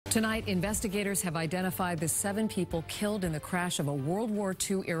Tonight, investigators have identified the 7 people killed in the crash of a World War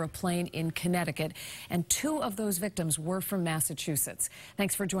II-era plane in Connecticut, and 2 of those victims were from Massachusetts.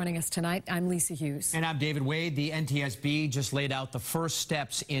 Thanks for joining us tonight. I'm Lisa Hughes. And I'm David Wade. The NTSB just laid out the first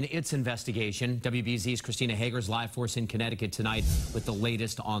steps in its investigation. WBZ's Christina Hager's live for us in Connecticut tonight with the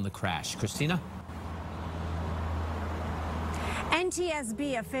latest on the crash. Christina?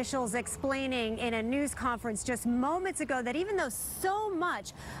 NTSB officials explaining in a news conference just moments ago that even though so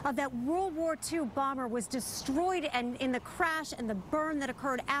much of that World War II bomber was destroyed and in the crash and the burn that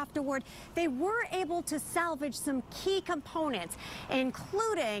occurred afterward, they were able to salvage some key components,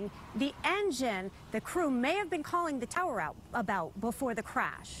 including the engine the crew may have been calling the tower out about before the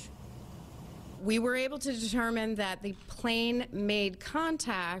crash. We were able to determine that the plane made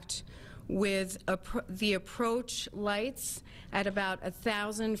contact with the approach lights at about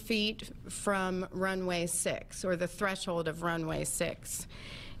 1,000 feet from runway 6, or the threshold of runway 6,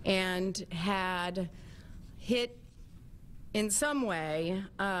 and had hit in some way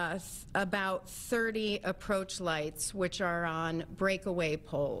about 30 approach lights, which are on breakaway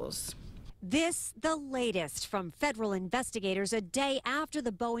poles. This, the latest from federal investigators a day after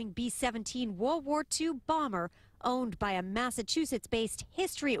the Boeing B-17 World War II bomber, owned by a Massachusetts-based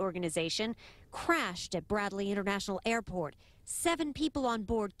history organization, crashed at Bradley International Airport. 7 people on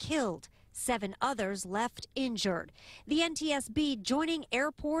board killed, 7 others left injured. The NTSB joining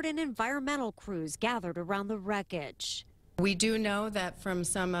airport and environmental crews gathered around the wreckage. We do know that from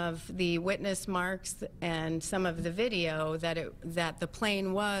some of the witness marks and some of the video that the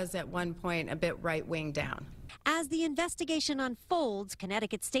plane was at one point a bit right-wing down. As the investigation unfolds,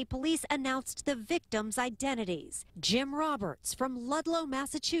 Connecticut State Police announced the victims' identities. Jim Roberts from Ludlow,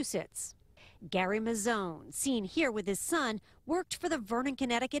 Massachusetts. Gary Mazzone, seen here with his son, worked for the Vernon,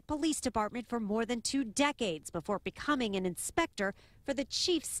 Connecticut Police Department for more than 2 decades before becoming an inspector for the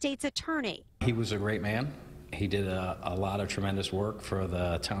chief state's attorney. He was a great man. He did a lot of tremendous work for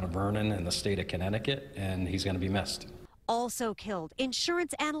the town of Vernon and the state of Connecticut, and he's going to be missed. Also killed,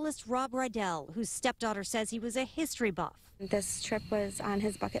 insurance analyst Rob Rydell, whose stepdaughter says he was a history buff. This trip was on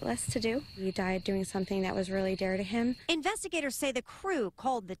his bucket list to do. He died doing something that was really dear to him. Investigators say the crew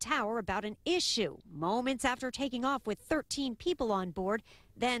called the tower about an issue moments after taking off with 13 people on board,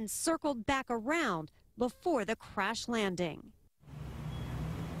 then circled back around before the crash landing.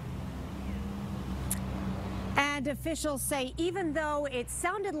 And officials say even though it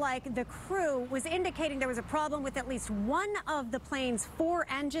sounded like the crew was indicating there was a problem with at least one of the plane's 4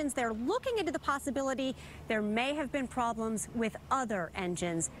 engines, they're looking into the possibility there may have been problems with other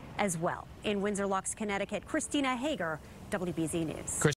engines as well. In Windsor Locks, Connecticut, Christina Hager, WBZ News.